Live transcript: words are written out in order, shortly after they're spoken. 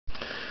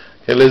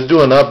Okay, let's do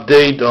an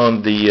update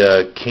on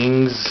the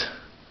King's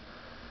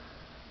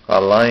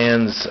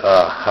Alliance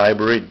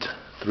Hybrid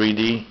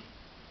 3D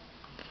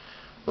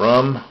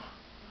ROM,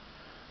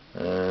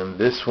 and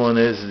this one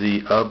is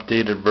the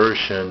updated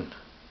version.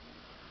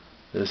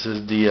 This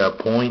is the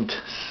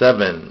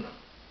 0.7,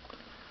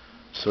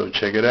 so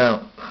check it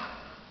out.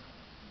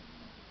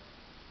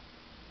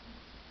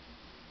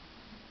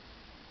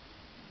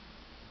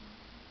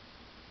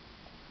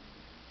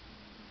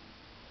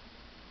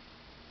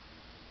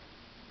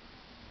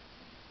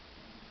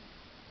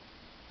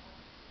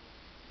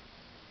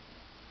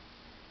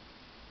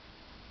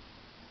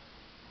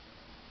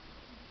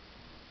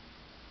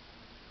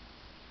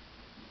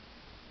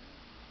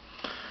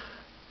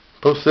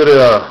 Posted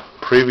a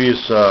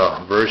previous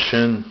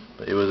version.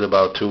 It was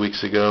about 2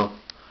 weeks ago.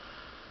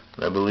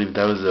 I believe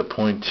that was a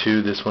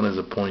 0.2. This one is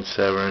a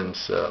 0.7.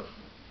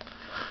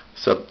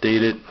 It's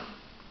updated.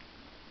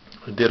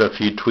 I did a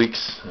few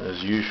tweaks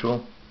as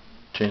usual.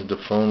 Changed the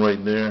phone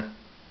right there,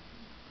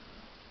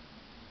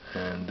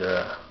 and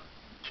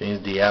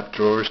changed the app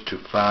drawers to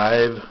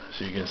 5,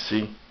 so you can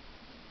see.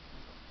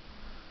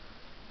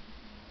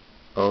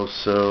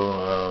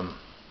 Also,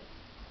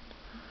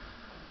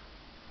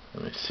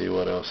 let me see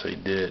what else I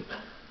did.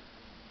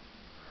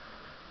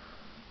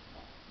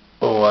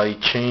 Oh, I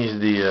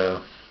changed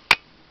the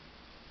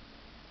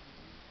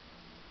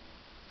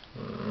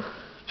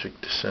check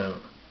this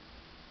out.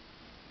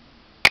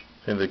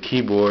 And the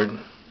keyboard.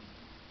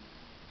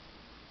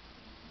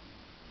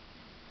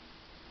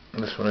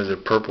 This one is a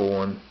purple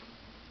one.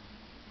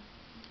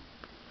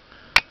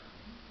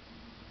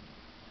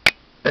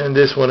 And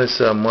this one is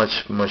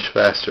much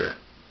faster.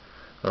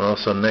 And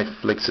also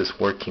Netflix is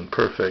working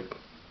perfect.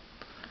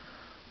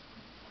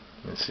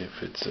 Let's see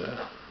if it's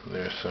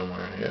there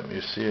somewhere. Yep, you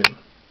see it.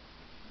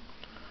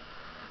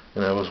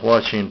 And I was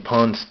watching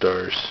Pawn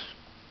Stars.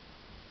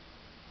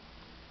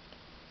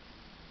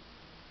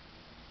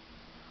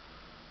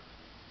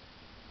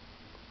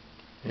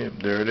 Yep,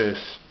 there it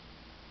is.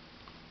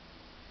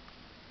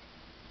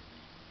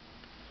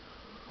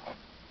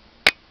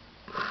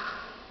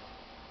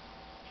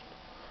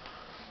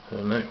 So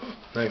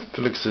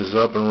Netflix is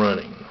up and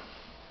running.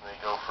 They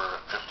go for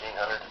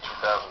 $1,500 to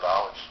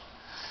 $2,000.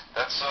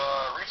 That's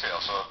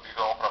retail, so if you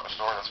go open up a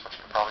store, that's what you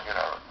could probably get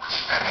out of it.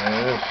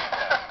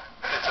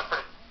 It's a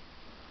pretty...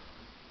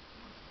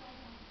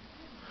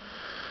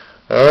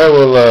 Alright,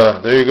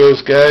 well, there you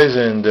goes, guys,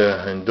 and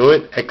do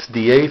it.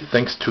 XDA,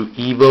 thanks to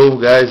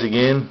EVO, guys,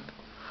 again.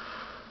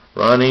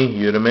 Ronnie,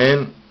 you're the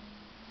man.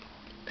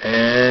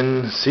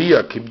 And see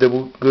ya. Keep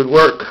the good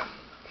work.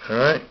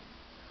 Alright.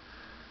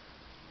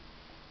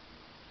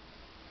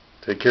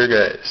 Take care,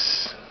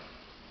 guys.